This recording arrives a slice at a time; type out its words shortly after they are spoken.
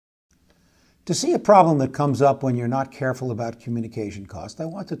To see a problem that comes up when you're not careful about communication cost, I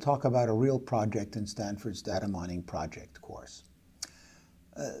want to talk about a real project in Stanford's data mining project course.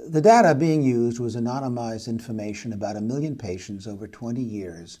 The data being used was anonymized information about 1 million patients over 20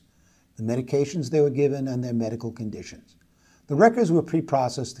 years, the medications they were given, and their medical conditions. The records were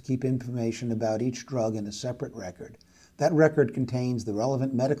pre-processed to keep information about each drug in a separate record. That record contains the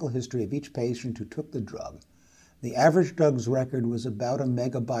relevant medical history of each patient who took the drug. The average drug's record was about 1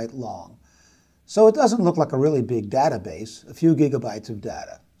 megabyte long. So it doesn't look like a really big database, a few gigabytes of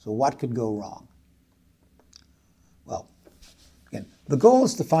data. So what could go wrong? Well, again, the goal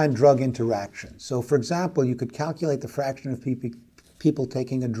is to find drug interactions. So for example, you could calculate the fraction of people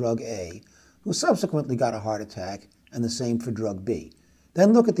taking a drug A who subsequently got a heart attack, and the same for drug B.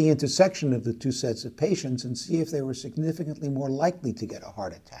 Then look at the intersection of the two sets of patients and see if they were significantly more likely to get a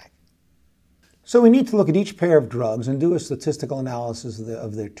heart attack. So we need to look at each pair of drugs and do a statistical analysis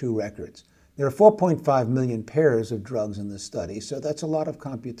of their two records. There are 4.5 million pairs of drugs in this study, so that's a lot of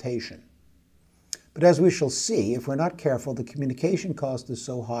computation. But as we shall see, if we're not careful, the communication cost is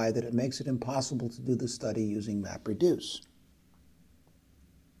so high that it makes it impossible to do the study using MapReduce.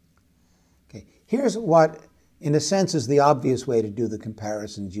 Okay, here's what, in a sense, is the obvious way to do the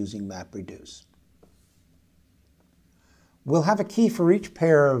comparisons using MapReduce. We'll have a key for each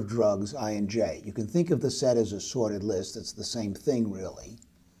pair of drugs, I and J. You can think of the set as a sorted list. It's the same thing, really.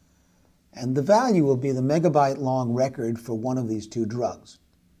 And the value will be the megabyte-long record for one of these two drugs.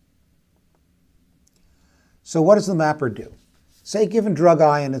 So what does the mapper do? Say, given drug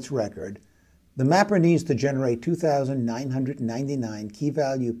I and its record, the mapper needs to generate 2,999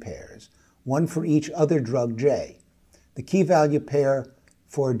 key-value pairs, one for each other drug J. The key-value pair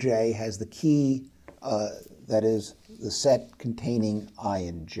for J has the key, that is, the set containing I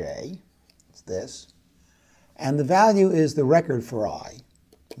and J. It's this. And the value is the record for I,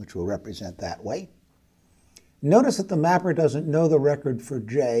 which will represent that way. Notice that the mapper doesn't know the record for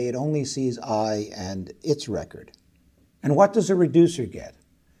J, it only sees I and its record. And what does a reducer get?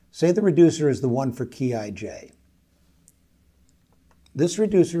 Say the reducer is the one for key ij. This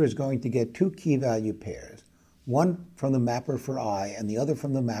reducer is going to get two key value pairs, one from the mapper for I and the other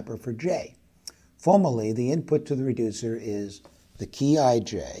from the mapper for J. Formally, the input to the reducer is the key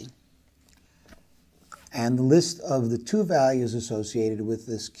ij and the list of the two values associated with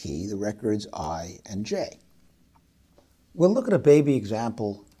this key, the records I and J. We'll look at a baby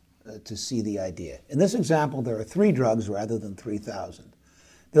example to see the idea. In this example, there are 3 drugs rather than 3,000.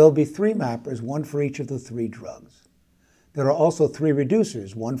 There will be 3 mappers, one for each of the 3 drugs. There are also 3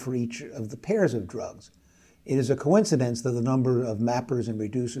 reducers, one for each of the pairs of drugs. It is a coincidence that the number of mappers and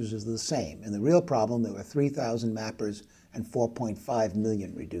reducers is the same. In the real problem, there were 3,000 mappers and 4.5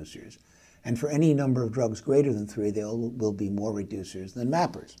 million reducers. And for any number of drugs greater than 3, there will be more reducers than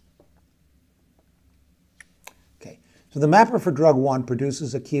mappers. Okay, so the mapper for drug 1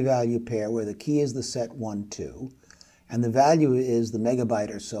 produces a key-value pair where the key is the set 1, 2, and the value is the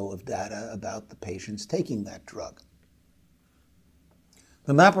megabyte or so of data about the patients taking that drug.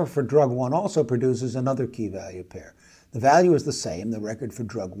 The mapper for drug 1 also produces another key-value pair. The value is the same, the record for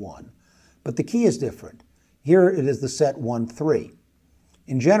drug 1, but the key is different. Here it is the set 1, 3.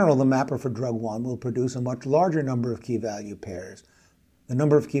 In general, the mapper for drug 1 will produce a much larger number of key-value pairs. The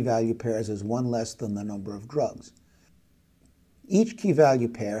number of key-value pairs is 1 less than the number of drugs. Each key-value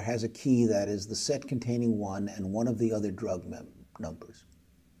pair has a key that is the set containing 1 and one of the other drug numbers.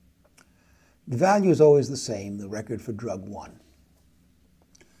 The value is always the same, the record for drug 1.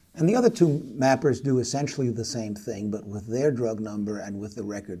 And the other 2 mappers do essentially the same thing, but with their drug number and with the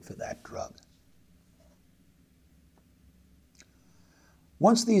record for that drug.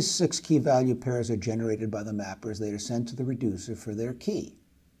 Once these 6 key-value pairs are generated by the mappers, they are sent to the reducer for their key.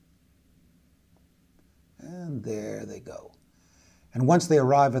 And there they go. And once they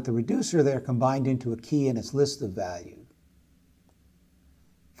arrive at the reducer, they're combined into a key and its list of values.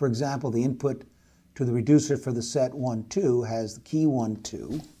 For example, the input to the reducer for the set 1, 2 has the key 1,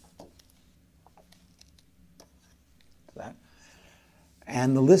 2,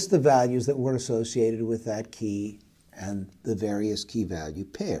 and the list of values that were associated with that key and the various key-value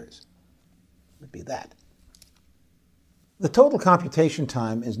pairs. Would be that. The total computation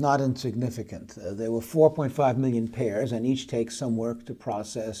time is not insignificant. There were 4.5 million pairs, and each takes some work to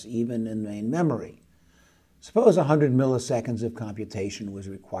process, even in main memory. Suppose 100 milliseconds of computation was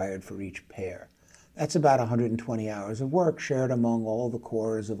required for each pair. That's about 120 hours of work shared among all the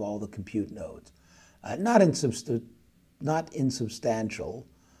cores of all the compute nodes. Not insubstantial,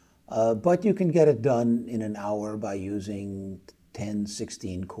 but you can get it done in an hour by using 10,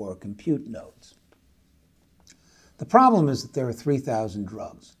 16 core compute nodes. The problem is that there are 3,000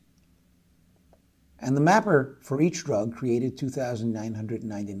 drugs. And the mapper for each drug created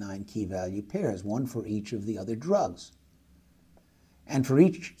 2,999 key-value pairs, one for each of the other drugs. And for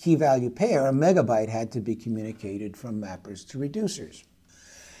each key-value pair, a megabyte had to be communicated from mappers to reducers.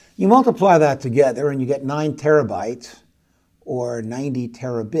 You multiply that together and you get 9 terabytes, or 90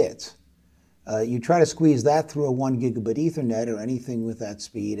 terabits. You try to squeeze that through a 1 gigabit Ethernet or anything with that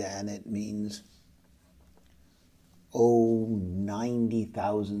speed, and it means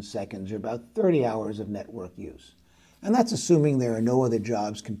 90,000 seconds, or about 30 hours of network use. And that's assuming there are no other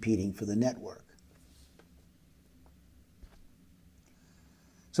jobs competing for the network.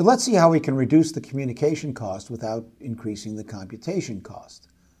 So let's see how we can reduce the communication cost without increasing the computation cost.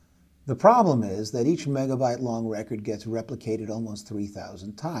 The problem is that each megabyte long record gets replicated almost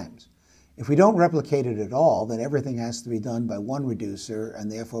 3,000 times. If we don't replicate it at all, then everything has to be done by one reducer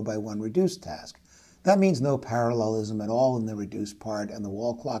and therefore by one reduce task. That means no parallelism at all in the reduce part, and the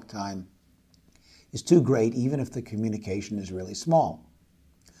wall clock time is too great even if the communication is really small.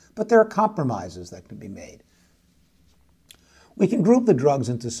 But there are compromises that can be made. We can group the drugs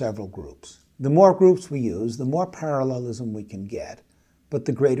into several groups. The more groups we use, the more parallelism we can get, but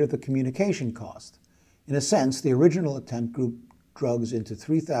the greater the communication cost. In a sense, the original attempt grouped drugs into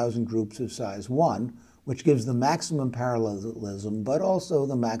 3,000 groups of size 1, which gives the maximum parallelism, but also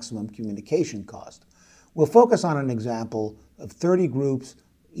the maximum communication cost. We'll focus on an example of 30 groups,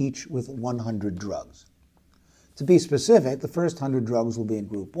 each with 100 drugs. To be specific, the first 100 drugs will be in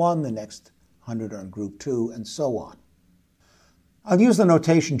group 1, the next 100 are in group 2, and so on. I'll use the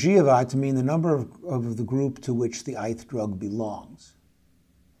notation g of I to mean the number of the group to which the ith drug belongs.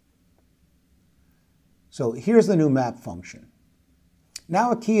 So here's the new map function.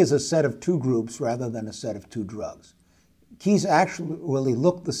 Now a key is a set of 2 groups rather than a set of 2 drugs. Keys actually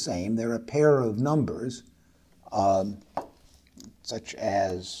look the same. They're a pair of numbers, such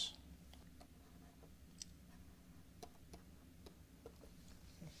as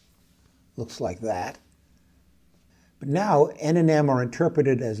looks like that. But now N and M are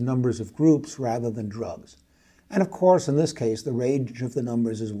interpreted as numbers of groups rather than drugs. And of course, in this case, the range of the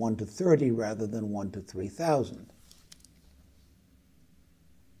numbers is 1 to 30 rather than 1 to 3,000.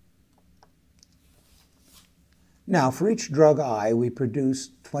 Now, for each drug I, we produce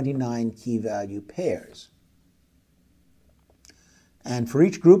 29 key-value pairs. And for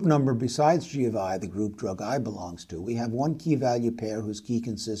each group number besides g of I, the group drug I belongs to, we have one key-value pair whose key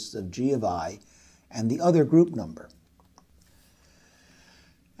consists of g of I and the other group number.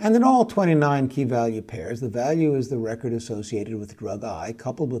 And in all 29 key-value pairs, the value is the record associated with drug I,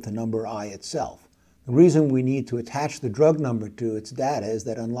 coupled with the number I itself. The reason we need to attach the drug number to its data is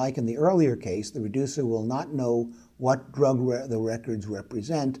that, unlike in the earlier case, the reducer will not know what drug the records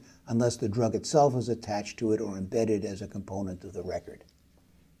represent unless the drug itself is attached to it or embedded as a component of the record.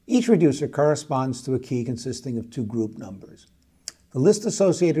 Each reducer corresponds to a key consisting of 2 group numbers. The list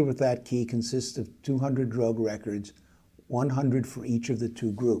associated with that key consists of 200 drug records, 100 for each of the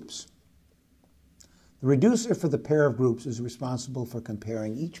 2 groups. The reducer for the pair of groups is responsible for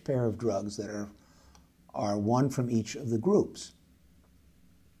comparing each pair of drugs that are one from each of the groups.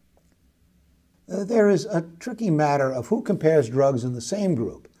 There is a tricky matter of who compares drugs in the same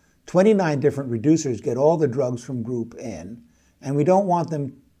group. 29 different reducers get all the drugs from group N, and we don't want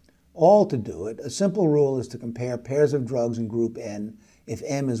them all to do it. A simple rule is to compare pairs of drugs in group N if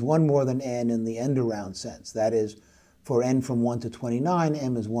M is 1 more than N in the end-around sense. That is, for N from 1 to 29,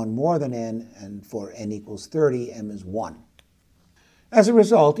 M is 1 more than N, and for N equals 30, M is 1. As a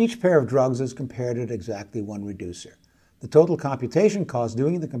result, each pair of drugs is compared at exactly 1 reducer. The total computation cost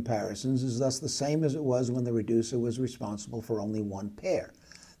doing the comparisons is thus the same as it was when the reducer was responsible for only 1 pair.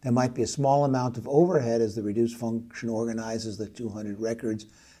 There might be a small amount of overhead as the reduce function organizes the 200 records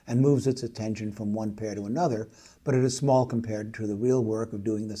and moves its attention from one pair to another, but it is small compared to the real work of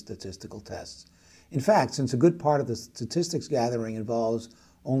doing the statistical tests. In fact, since a good part of the statistics gathering involves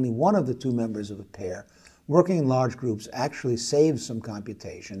only one of the 2 members of a pair, working in large groups actually saves some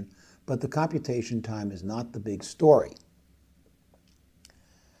computation, but the computation time is not the big story.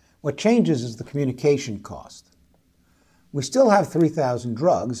 What changes is the communication cost. We still have 3,000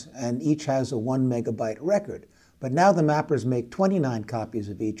 drugs, and each has a 1 megabyte record, but now the mappers make 29 copies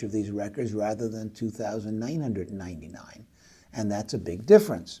of each of these records rather than 2,999, and that's a big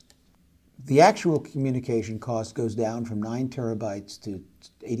difference. The actual communication cost goes down from 9 terabytes to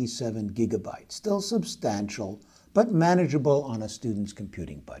 87 gigabytes, still substantial, but manageable on a student's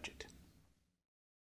computing budget.